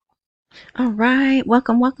All right,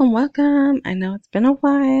 welcome, welcome, welcome. I know it's been a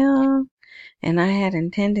while, and I had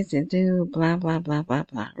intended to do blah, blah, blah, blah,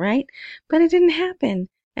 blah, right? But it didn't happen,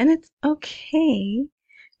 and it's okay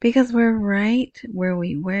because we're right where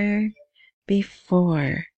we were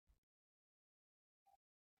before.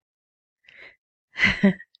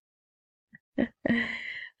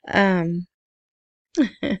 um,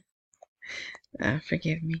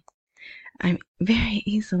 Forgive me. I'm very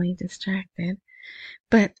easily distracted,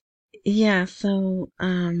 but yeah, that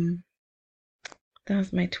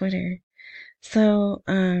was my Twitter. So,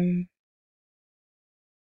 I'm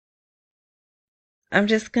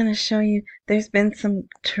just going to show you, there's been some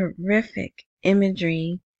terrific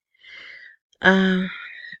imagery, uh,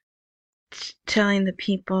 telling the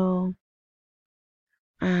people,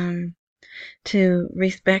 um, to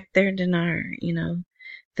respect their dinar.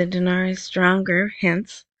 The dinar is stronger,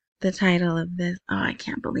 hence the title of this. Oh, I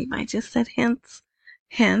can't believe I just said hence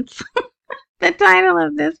the title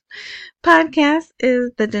of this podcast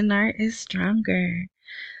is The Dinar is Stronger.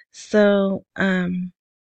 So, let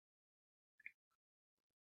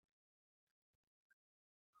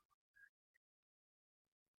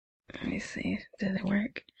me see, did it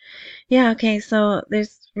work? Yeah, okay, so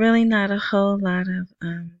there's really not a whole lot of,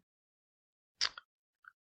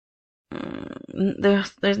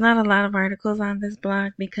 there's not a lot of articles on this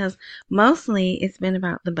blog because mostly it's been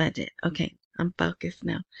about the budget. Okay, I'm focused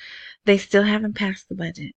now. They still haven't passed the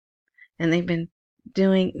budget, and they've been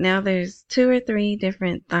doing, now there's two or three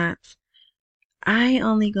different thoughts. I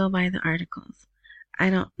only go by the articles. I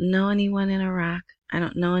don't know anyone in Iraq. I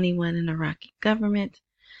don't know anyone in the Iraqi government.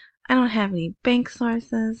 I don't have any bank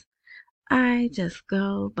sources. I just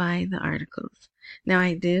go by the articles. Now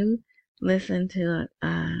I do listen to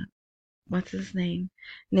what's his name?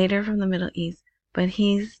 Nader from the Middle East, but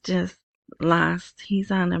he's just lost.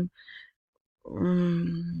 He's on a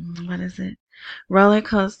what is it? Roller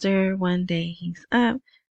coaster. One day he's up,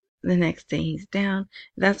 the next day he's down.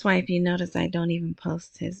 That's why if you notice I don't even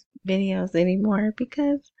post his videos anymore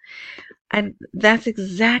because I that's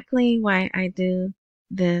exactly why I do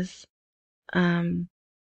this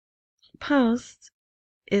post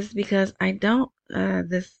is because I don't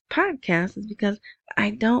this podcast is because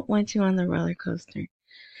I don't want you on the roller coaster.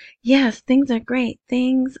 Yes, things are great.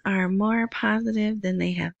 Things are more positive than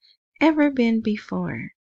they have ever been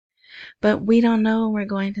before. But we don't know when we're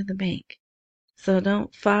going to the bank. So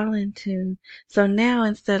don't fall into. So now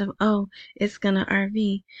instead of, oh, it's going to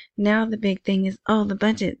RV, now the big thing is, oh, the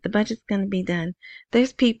budget. The budget's going to be done.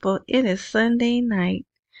 There's people, it is Sunday night,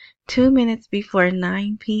 2 minutes before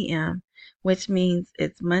 9 p.m., which means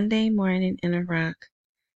it's Monday morning in Iraq,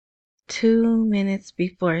 2 minutes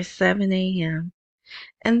before 7 a.m.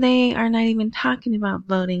 And they are not even talking about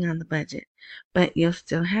voting on the budget. But you'll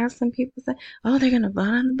still have some people say, oh, they're going to vote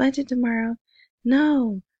on the budget tomorrow.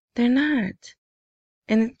 No, they're not.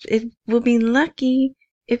 And it will be lucky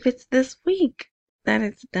if it's this week that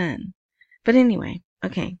it's done. But anyway,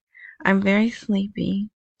 okay. I'm very sleepy.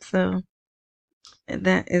 So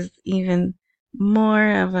that is even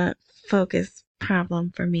more of a focus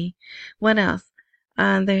problem for me. What else?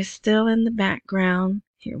 They're still in the background.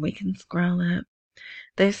 Here we can scroll up.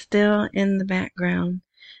 They're still in the background.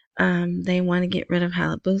 They want to get rid of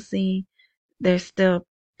Halabusi. There's still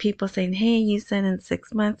people saying, hey, you said in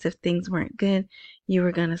 6 months if things weren't good, you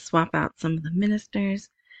were going to swap out some of the ministers.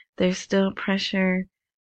 There's still pressure.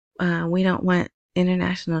 We don't want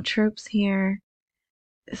international troops here.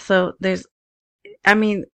 So I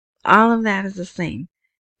mean, all of that is the same.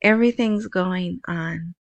 Everything's going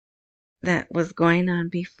on that was going on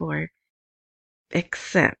before,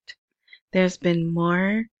 except there's been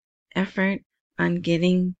more effort on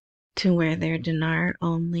getting to where they're dinar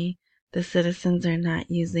only. The citizens are not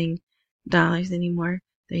using dollars anymore.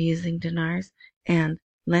 They're using dinars. And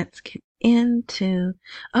let's get into,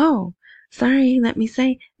 oh, sorry, let me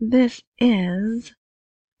say, this is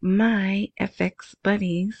my FX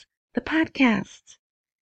Buddies, the podcast.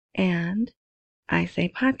 And I say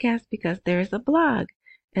podcast because there's a blog,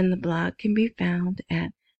 and the blog can be found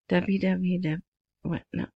at www. What?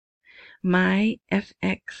 No,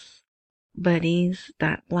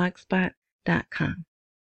 myfxbuddies.blogspot.com.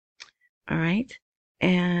 All right.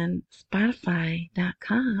 And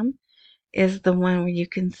Spotify.com is the one where you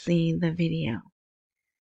can see the video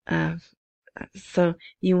of, so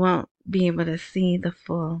you won't be able to see the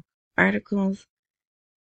full articles.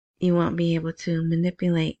 You won't be able to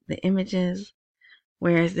manipulate the images.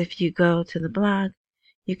 Whereas if you go to the blog,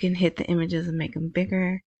 you can hit the images and make them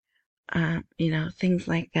bigger. Things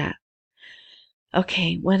like that.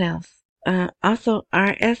 Okay, what else? Also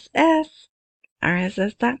RSS,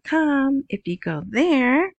 rss.com. If you go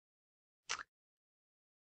there,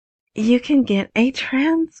 you can get a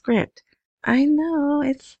transcript. I know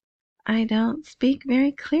I don't speak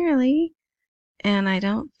very clearly and I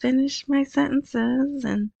don't finish my sentences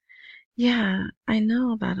and yeah, I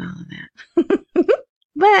know about all of that.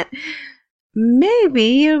 But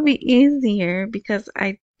maybe it'll be easier because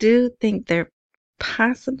I do think there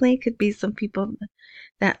possibly could be some people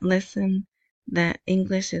that listen that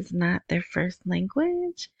English is not their first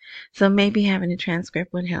language. So maybe having a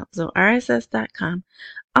transcript would help. So rss.com.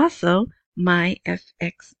 Also, my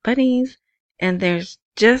FX buddies, and there's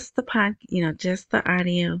just the just the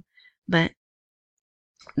audio, but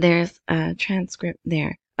there's a transcript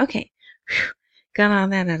there. Okay. Whew. Got all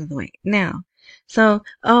that out of the way. Now,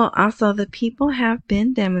 also the people have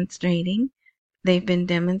been demonstrating. They've been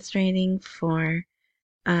demonstrating for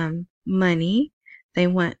money. They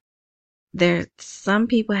want some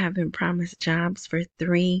people have been promised jobs for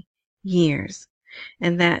 3 years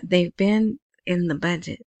and that they've been in the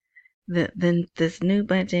budget. This new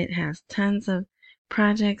budget has tons of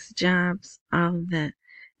projects, jobs, all of that.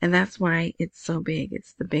 And that's why it's so big.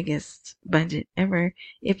 It's the biggest budget ever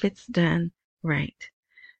if it's done right.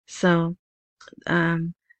 So,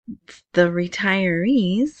 um, the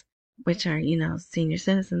retirees, which are, senior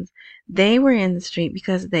citizens, they were in the street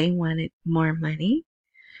because they wanted more money.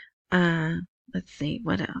 Uh, let's see,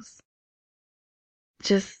 what else?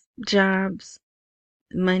 Just jobs,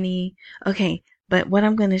 money. Okay, but what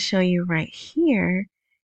I'm going to show you right here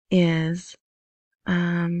is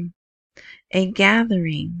um, a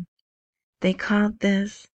gathering. They called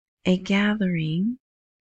this a gathering.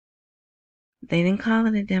 They didn't call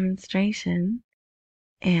it a demonstration.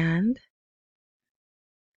 And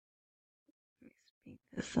let me speed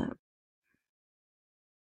this up.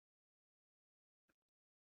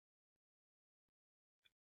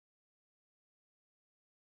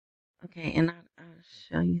 Okay, and I'll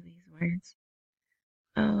show you these words.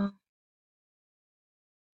 Oh,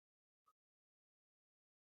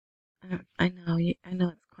 I know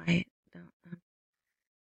it's quiet. Don't,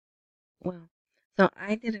 well, so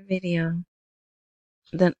I did a video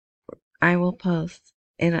that I will post.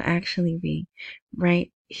 It'll actually be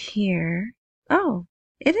right here. Oh,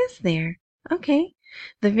 it is there. Okay.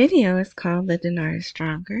 The video is called The Dinar is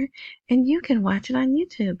Stronger, and you can watch it on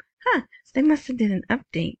YouTube. Huh. So they must have did an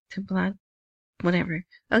update to blog, whatever.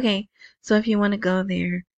 Okay. So if you want to go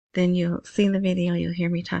there, then you'll see the video. You'll hear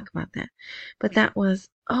me talk about that. But that was,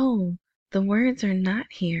 oh, the words are not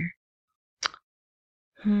here.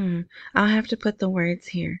 I'll have to put the words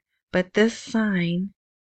here. But this sign,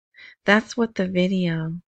 that's what the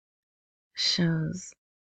video shows.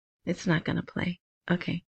 It's not gonna play.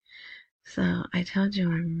 Okay. So I told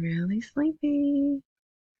you I'm really sleepy.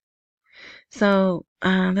 So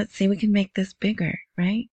let's see, we can make this bigger,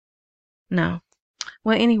 right? No.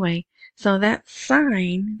 Well, anyway, so that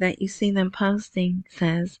sign that you see them posting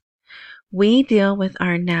says, "We deal with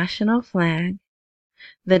our national flag.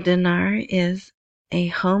 The dinar is a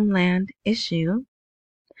homeland issue.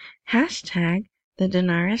 Hashtag the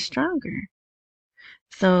dinar is stronger."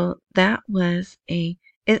 So that was it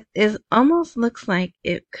is almost looks like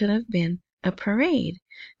it could have been a parade.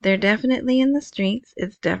 They're definitely in the streets.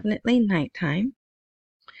 It's definitely nighttime.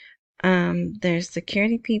 There's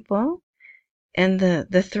security people, and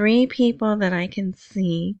the three people that I can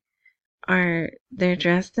see they're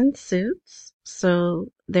dressed in suits,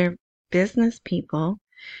 so they're business people,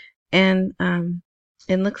 and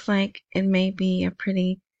it looks like it may be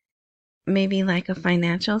maybe like a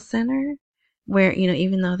financial center where,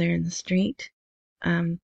 even though they're in the street,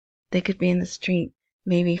 um, they could be in the street.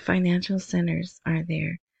 Maybe financial centers are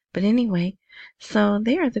there. But anyway, so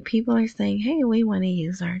there the people are saying, hey, we want to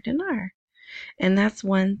use our dinar. And that's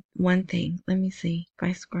one thing. Let me see if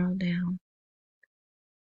I scroll down.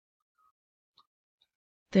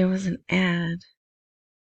 There was an ad.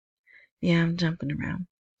 Yeah, I'm jumping around.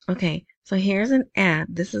 Okay, so here's an ad.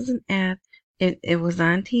 This is an ad. It was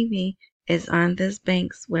on TV. It's on this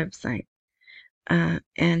bank's website.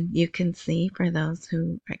 And you can see, for those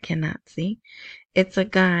who cannot see, it's a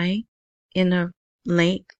guy in a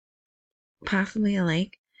lake, possibly a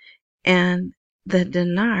lake, and the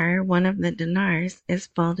dinar, one of the dinars, is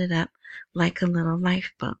folded up like a little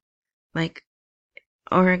lifeboat, like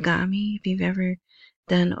origami. If you've ever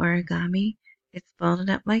done origami, it's folded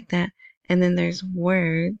up like that, and then there's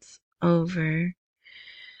words over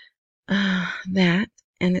that,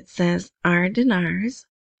 and it says, our dinars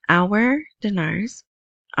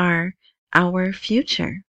are our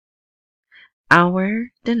future.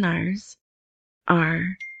 Our dinars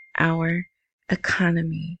are our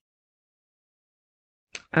economy.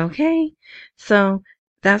 Okay, so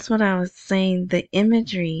that's what I was saying. The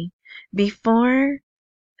imagery before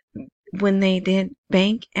when they did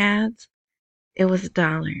bank ads, it was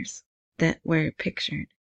dollars that were pictured.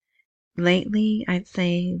 Lately, I'd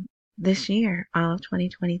say this year, all of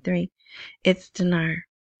 2023, it's dinar.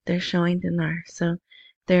 They're showing dinar. So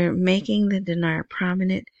they're making the dinar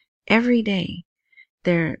prominent every day.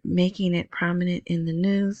 They're making it prominent in the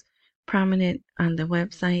news, prominent on the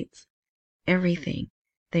websites, everything.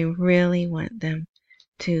 They really want them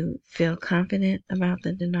to feel confident about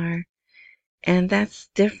the dinar. And that's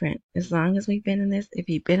different. As long as we've been in this, if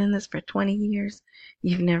you've been in this for 20 years,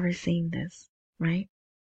 you've never seen this, right?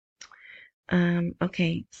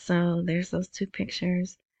 Okay, so there's those two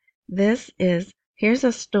pictures. Here's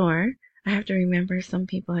a store. I have to remember some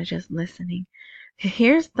people are just listening.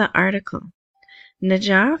 Here's the article.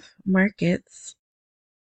 Najaf Markets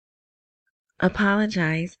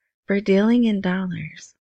apologize for dealing in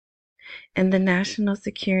dollars, and the national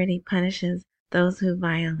security punishes those who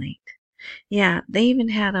violate. Yeah, they even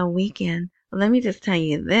had a weekend. Let me just tell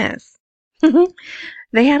you this.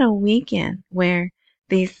 They had a weekend where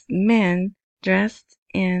these men dressed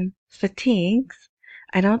in fatigues.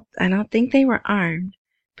 I don't think they were armed,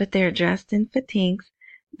 but they're dressed in fatigues.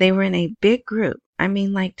 They were in a big group. I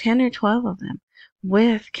mean like 10 or 12 of them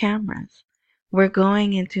with cameras. We're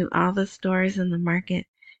going into all the stores in the market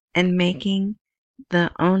and making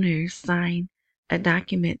the owners sign a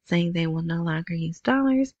document saying they will no longer use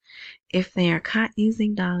dollars. If they are caught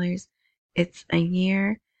using dollars, it's a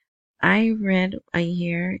year. I read a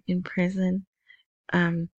year in prison.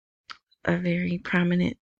 Um, a very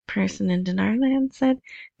prominent person in Dinarland said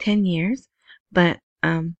 10 years, but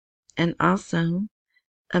and also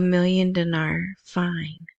 $1 million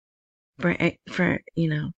fine for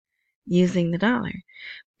using the dollar.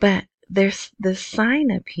 But there's this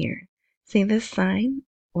sign up here. See this sign?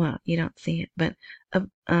 Well, you don't see it, but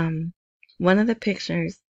one of the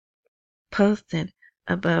pictures posted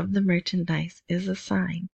above the merchandise is a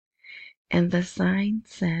sign, and the sign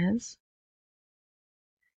says,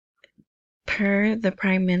 per the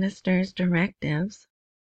Prime Minister's directives,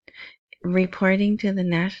 reporting to the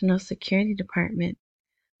National Security Department,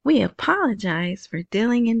 we apologize for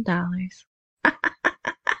dealing in dollars.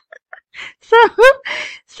 So,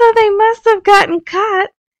 so they must have gotten caught,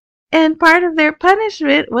 and part of their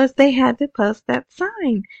punishment was they had to post that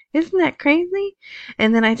sign. Isn't that crazy?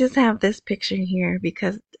 And then I just have this picture here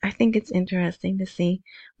because I think it's interesting to see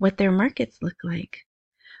what their markets look like.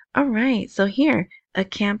 All right, so here, a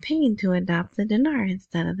campaign to adopt the dinar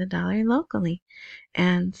instead of the dollar locally.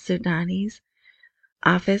 And Sudani's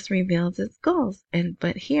office reveals its goals.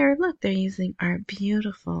 But here, look, they're using our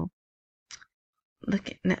beautiful.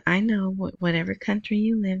 Look, I know whatever country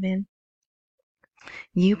you live in,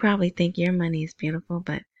 you probably think your money is beautiful,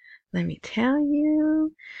 but let me tell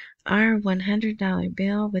you, our $100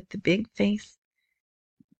 bill with the big face,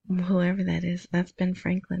 whoever that is, that's Ben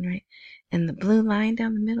Franklin, right? And the blue line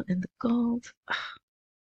down the middle and the gold.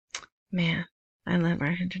 Oh, man, I love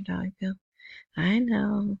our $100 bill. I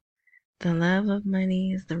know the love of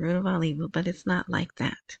money is the root of all evil, but it's not like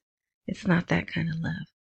that. It's not that kind of love.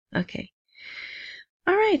 Okay.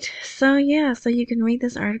 All right. So yeah, so you can read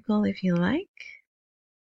this article if you like.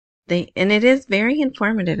 And it is very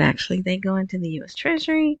informative actually. They go into the US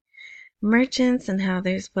Treasury, merchants, and how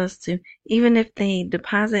they're supposed to, even if they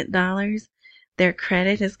deposit dollars, their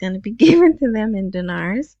credit is going to be given to them in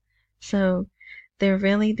dinars. So they're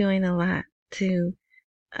really doing a lot to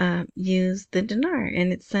use the dinar.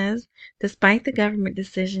 And it says, despite the government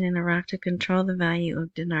decision in Iraq to control the value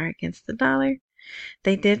of dinar against the dollar,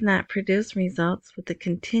 they did not produce results with the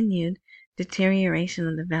continued deterioration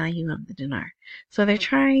of the value of the dinar. So they're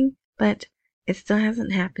trying, but it still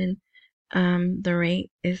hasn't happened. The rate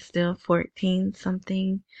is still 14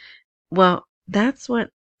 something. Well, that's what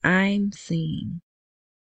I'm seeing.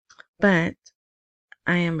 But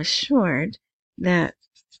I am assured that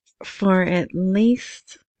for at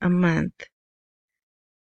least a month,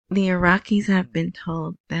 the Iraqis have been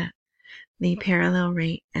told that the parallel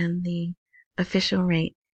rate and the official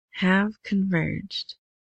rate have converged.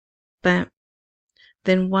 But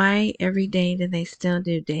then why every day do they still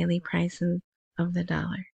do daily prices of the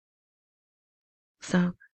dollar?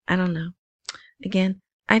 So I don't know. Again,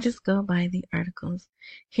 I just go by the articles.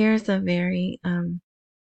 Here's a very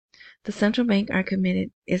the central bank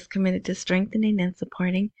is committed to strengthening and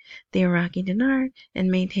supporting the Iraqi dinar and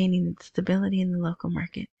maintaining its stability in the local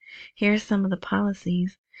market. Here are some of the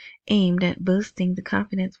policies aimed at boosting the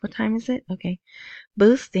confidence. What time is it? Okay.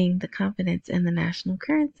 Boosting the confidence in the national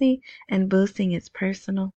currency and boosting its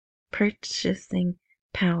personal purchasing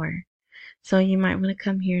power. So you might want to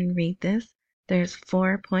come here and read this. There's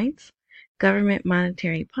 4 points. government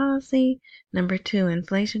monetary policy. Number 2,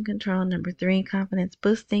 inflation control. Number 3, confidence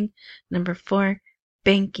boosting. Number 4,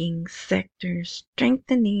 banking sector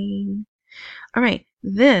strengthening. All right,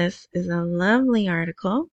 this is a lovely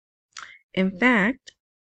article. In fact,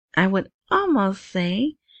 I would almost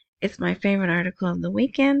say it's my favorite article of the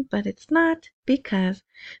weekend, but it's not because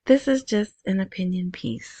this is just an opinion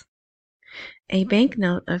piece. A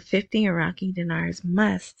banknote of 50 Iraqi dinars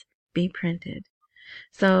must be printed.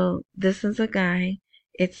 So this is a guy,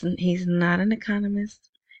 he's not an economist,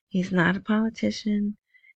 he's not a politician,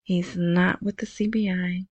 he's not with the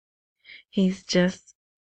CBI, he's just,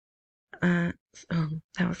 oh,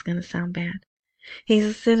 that was going to sound bad. He's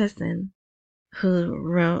a citizen who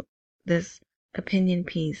wrote this opinion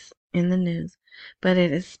piece in the news, but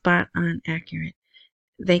it is spot on accurate.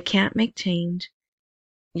 They can't make change.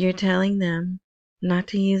 You're telling them not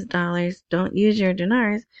to use dollars, don't use your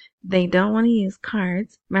dinars. They don't want to use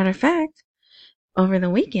cards. Matter of fact, over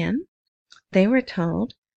the weekend, they were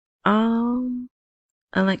told all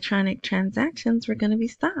electronic transactions were going to be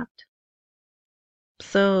stopped.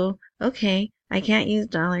 So, okay, I can't use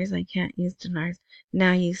dollars, I can't use dinars.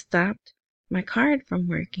 Now you stopped my card from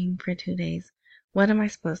working for 2 days. What am I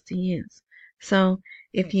supposed to use? So,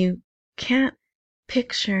 if you can't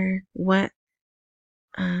picture what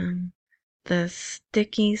the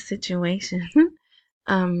sticky situation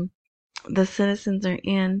the citizens are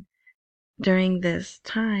in during this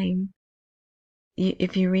time,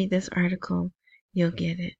 if you read this article, you'll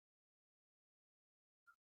get it.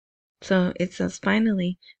 So it says,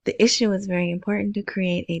 finally, the issue is very important to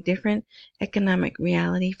create a different economic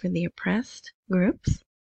reality for the oppressed groups.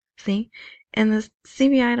 See? And the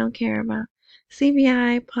CBI don't care about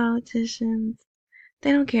CBI politicians.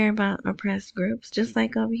 They don't care about oppressed groups, just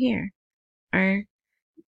like over here. Are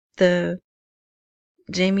the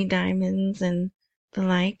Jamie Dimons and the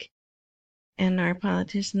like, and our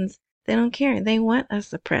politicians, they don't care. They want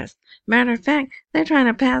us oppressed. Matter of fact, they're trying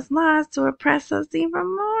to pass laws to oppress us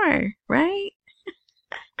even more, right?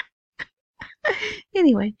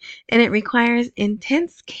 Anyway, and it requires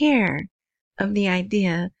intense care of the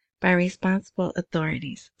idea by responsible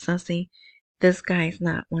authorities. So see, this guy's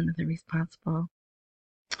not one of the responsible.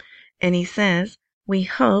 And he says, we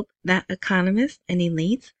hope that economists and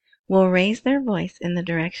elites will raise their voice in the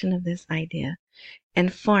direction of this idea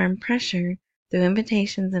and form pressure through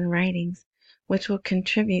invitations and writings, which will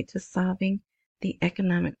contribute to solving the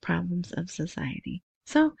economic problems of society.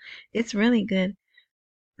 So it's really good.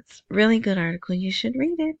 It's a really good article. You should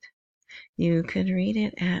read it. You could read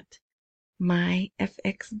it at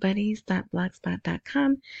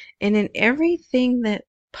myfxbuddies.blogspot.com. And in everything that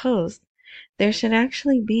posts, there should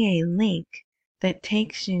actually be a link that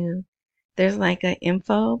takes you. There's like an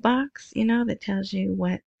info box, that tells you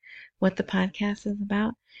what the podcast is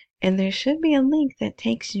about. And there should be a link that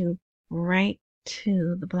takes you right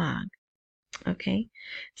to the blog. Okay.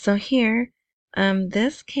 So here,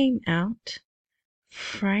 this came out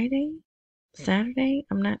Friday, Saturday,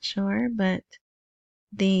 I'm not sure, but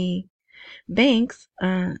the banks,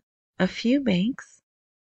 a few banks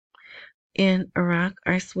in Iraq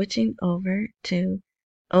are switching over to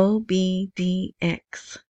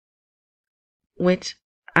OBDX, which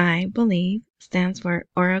I believe stands for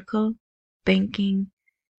Oracle Banking.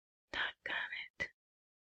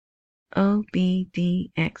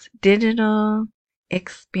 OBDX, Digital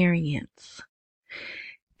Experience.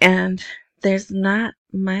 And there's not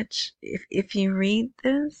much, if you read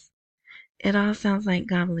this, it all sounds like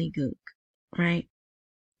gobbledygook, right?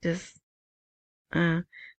 Just, the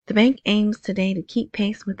bank aims today to keep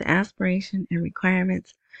pace with the aspiration and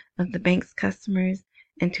requirements of the bank's customers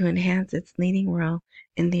and to enhance its leading role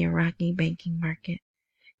in the Iraqi banking market.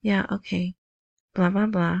 Yeah, okay. Blah, blah,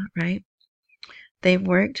 blah, right? They've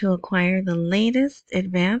worked to acquire the latest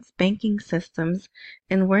advanced banking systems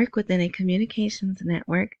and work within a communications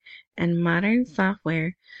network and modern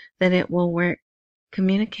software that it will work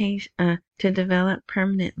to develop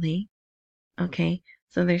permanently. Okay,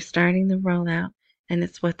 so they're starting the rollout, and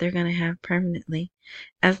it's what they're going to have permanently.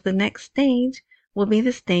 As the next stage will be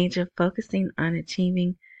the stage of focusing on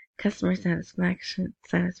achieving customer satisfaction,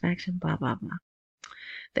 blah, blah, blah.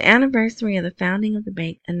 The anniversary of the founding of the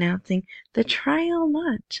bank announcing the trial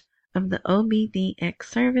launch of the OBDX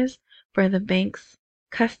service for the bank's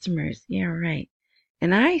customers. Yeah, right.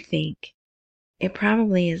 And I think it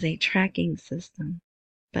probably is a tracking system,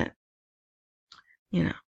 but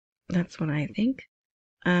that's what I think.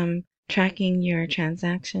 Tracking your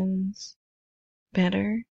transactions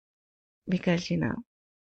better because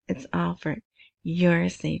it's all for your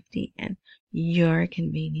safety and your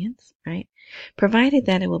convenience, right? Provided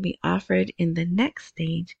that it will be offered in the next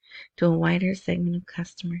stage to a wider segment of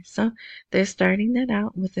customers. So they're starting that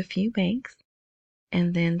out with a few banks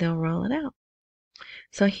and then they'll roll it out.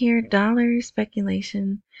 So here, dollar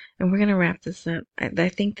speculation, and we're gonna wrap this up. I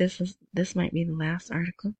think this might be the last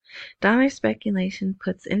article. Dollar speculation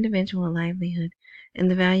puts individual livelihood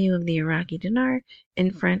and the value of the Iraqi dinar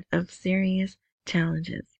in front of serious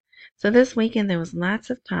challenges. So this weekend there was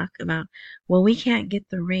lots of talk about, well, we can't get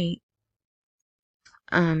the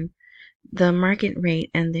market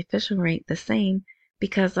rate and the official rate the same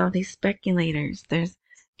because all these speculators. There's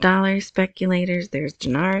dollar speculators, there's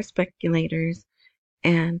dinar speculators,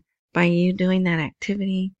 and by you doing that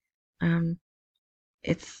activity, um,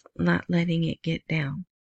 it's not letting it get down.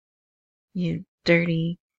 You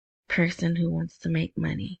dirty person who wants to make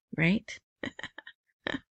money, right?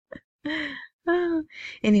 Oh,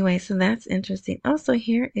 anyway, so that's interesting. Also,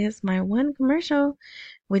 here is my one commercial.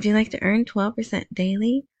 Would you like to earn 12%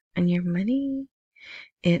 daily on your money?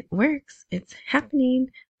 It works. It's happening.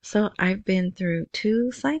 So I've been through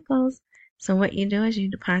 2 cycles. So what you do is you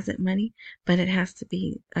deposit money, but it has to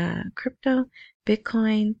be crypto,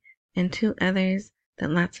 Bitcoin, and 2 others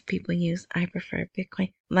that lots of people use. I prefer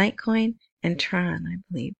Bitcoin, Litecoin, and Tron, I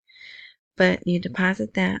believe. But you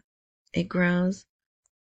deposit that. It grows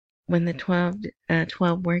when the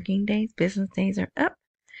 12 working days, business days are up.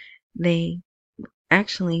 They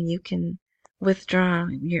Actually, you can withdraw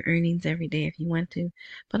your earnings every day if you want to.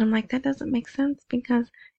 But I'm like, that doesn't make sense because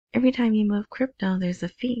every time you move crypto, there's a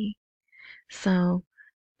fee. So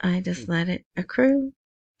I just let it accrue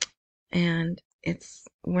and it's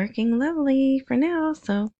working lovely for now.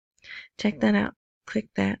 So check that out. Click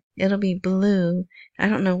that. It'll be blue. I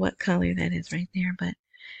don't know what color that is right there, but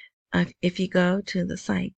if you go to the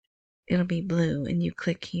site, it'll be blue and you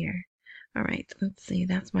click here. All right, let's see.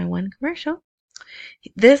 That's my one commercial.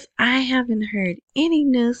 I haven't heard any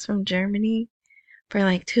news from Germany for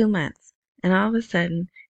like 2 months. And all of a sudden,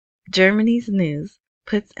 Germany's news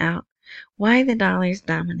puts out why the dollar's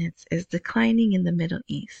dominance is declining in the Middle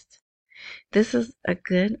East. This is a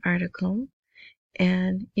good article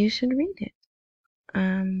and you should read it.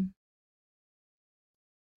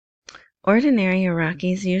 Ordinary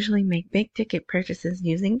Iraqis usually make big ticket purchases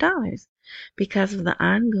using dollars because of the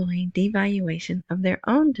ongoing devaluation of their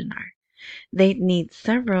own dinar. They'd need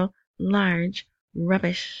several large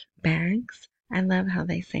rubbish bags. I love how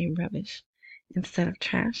they say rubbish instead of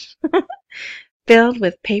trash. Filled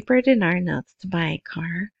with paper dinar notes to buy a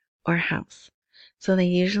car or house. So they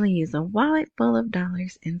usually use a wallet full of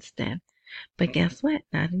dollars instead. But guess what?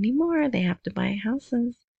 Not anymore. They have to buy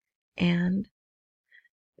houses and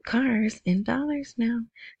cars in dollars now.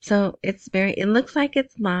 So it looks like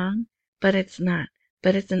it's long, but it's not.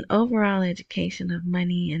 But it's an overall education of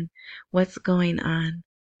money and what's going on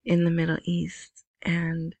in the Middle East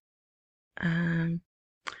and a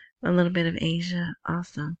little bit of Asia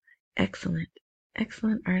also. Excellent.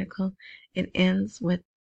 Excellent article. It ends with,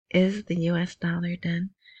 is the US dollar done?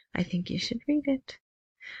 I think you should read it.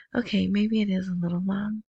 Okay, maybe it is a little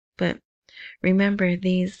long, but remember,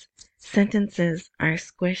 these sentences are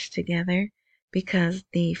squished together because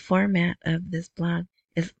the format of this blog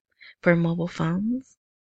is for mobile phones.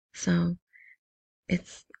 So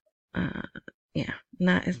it's, yeah,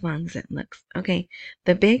 not as long as it looks. Okay,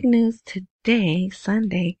 the big news today,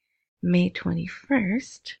 Sunday, May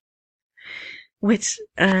 21st, which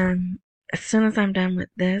as soon as I'm done with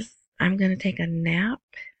this, I'm going to take a nap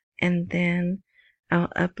and then I'll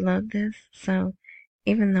upload this. So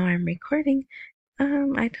even though I'm recording,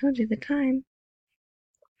 I told you the time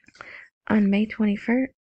on May 21st.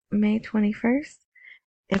 May 21st.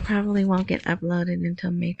 It probably won't get uploaded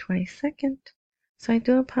until May 22nd. So I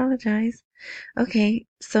do apologize. Okay,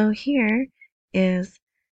 so here is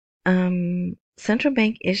central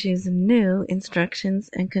bank issues new instructions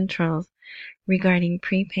and controls regarding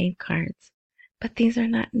prepaid cards. But these are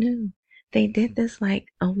not new. They did this like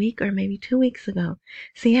a week or maybe 2 weeks ago.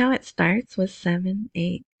 See how it starts with 7,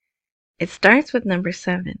 8. It starts with number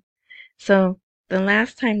 7. So the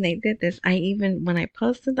last time they did this, when I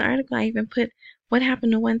posted the article, I even put what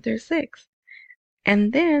happened to 1 through 6.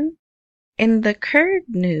 And then in the current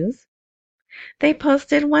news, they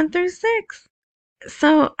posted 1 through 6.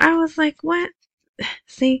 So I was like, what?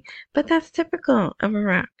 See, but that's typical of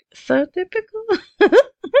Iraq. So typical.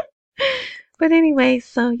 But anyway,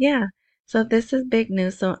 so yeah. So this is big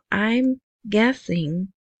news. So I'm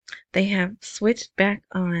guessing they have switched back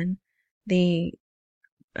on the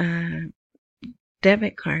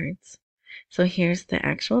debit cards. So here's the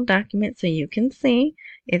actual document so you can see.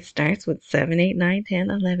 It starts with 7, 8, 9, 10,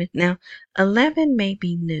 11. Now, 11 may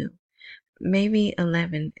be new. Maybe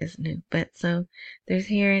 11 is new. But so there's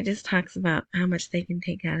here, it just talks about how much they can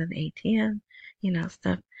take out of the ATM,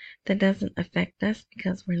 stuff that doesn't affect us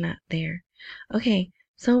because we're not there. Okay,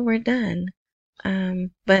 so we're done.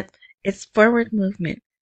 But it's forward movement.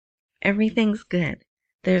 Everything's good.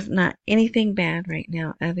 There's not anything bad right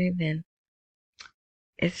now other than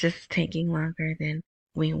it's just taking longer than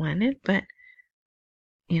we wanted, but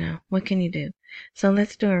what can you do? So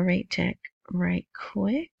let's do a rate check right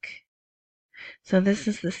quick. So this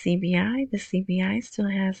is the CBI. The CBI still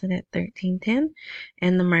has it at 1310,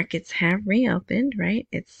 and the markets have reopened, right?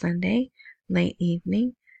 It's Sunday, late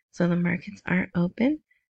evening, so the markets are open.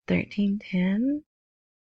 1310.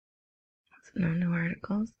 No new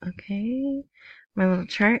articles. Okay. My little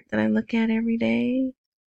chart that I look at every day.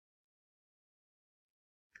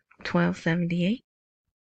 1278.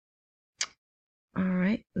 All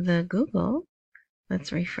right. The Google.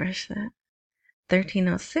 Let's refresh that.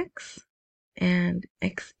 1306 and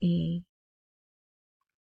XE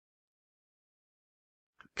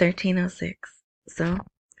 1306. So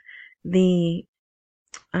the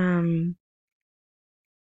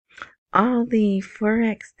all the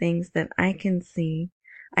Forex things that I can see,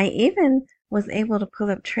 I even was able to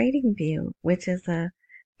pull up TradingView, which is a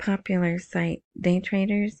popular site day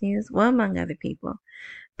traders use, well, among other people.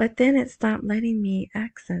 But then it stopped letting me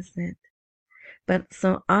access it. But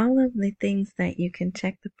so all of the things that you can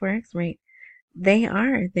check the Forex rate,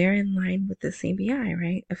 they're in line with the CBI,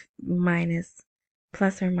 right? Minus,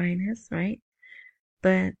 plus or minus, right?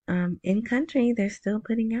 But in country, they're still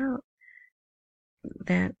putting out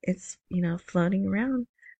that it's, floating around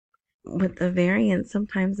with a variance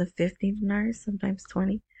sometimes of 50 dinars, sometimes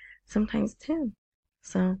 20, sometimes 10.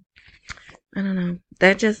 So I don't know.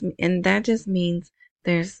 That just means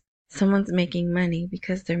there's someone's making money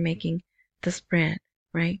because they're making the spread,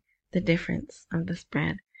 right? The difference of the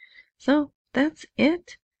spread. So that's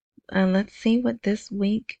it. Let's see what this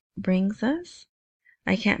week brings us.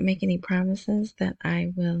 I can't make any promises that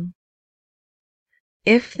I will.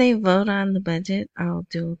 If they vote on the budget, I'll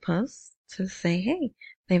do a post to say, hey,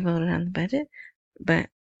 they voted on the budget. But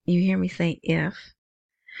you hear me say if.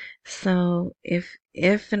 So if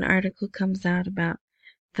an article comes out about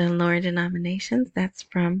the lower denominations, that's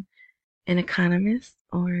from an economist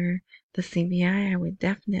or the CBI, I would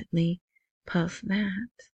definitely post that.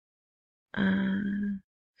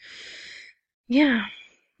 Yeah,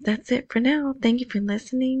 that's it for now. Thank you for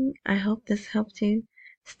listening. I hope this helped you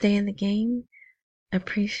stay in the game.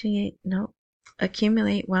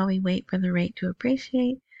 Accumulate while we wait for the rate to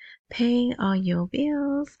appreciate. Pay all your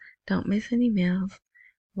bills. Don't miss any meals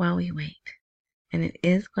while we wait. And it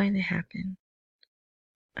is going to happen.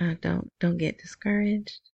 Don't get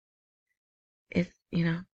discouraged. It's,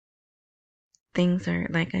 things are,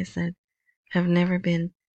 like I said, have never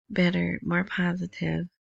been better, more positive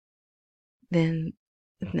than,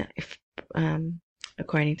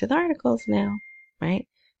 according to the articles now, right?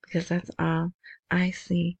 Because that's all I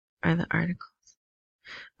see are the articles.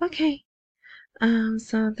 Okay,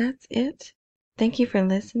 so that's it. Thank you for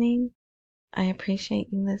listening. I appreciate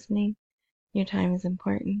you listening. Your time is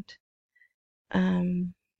important.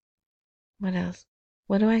 What else?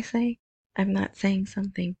 What do I say? I'm not saying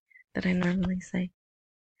something that I normally say.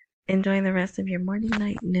 Enjoy the rest of your morning,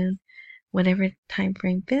 night, noon, whatever time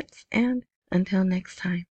frame fits, and until next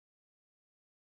time.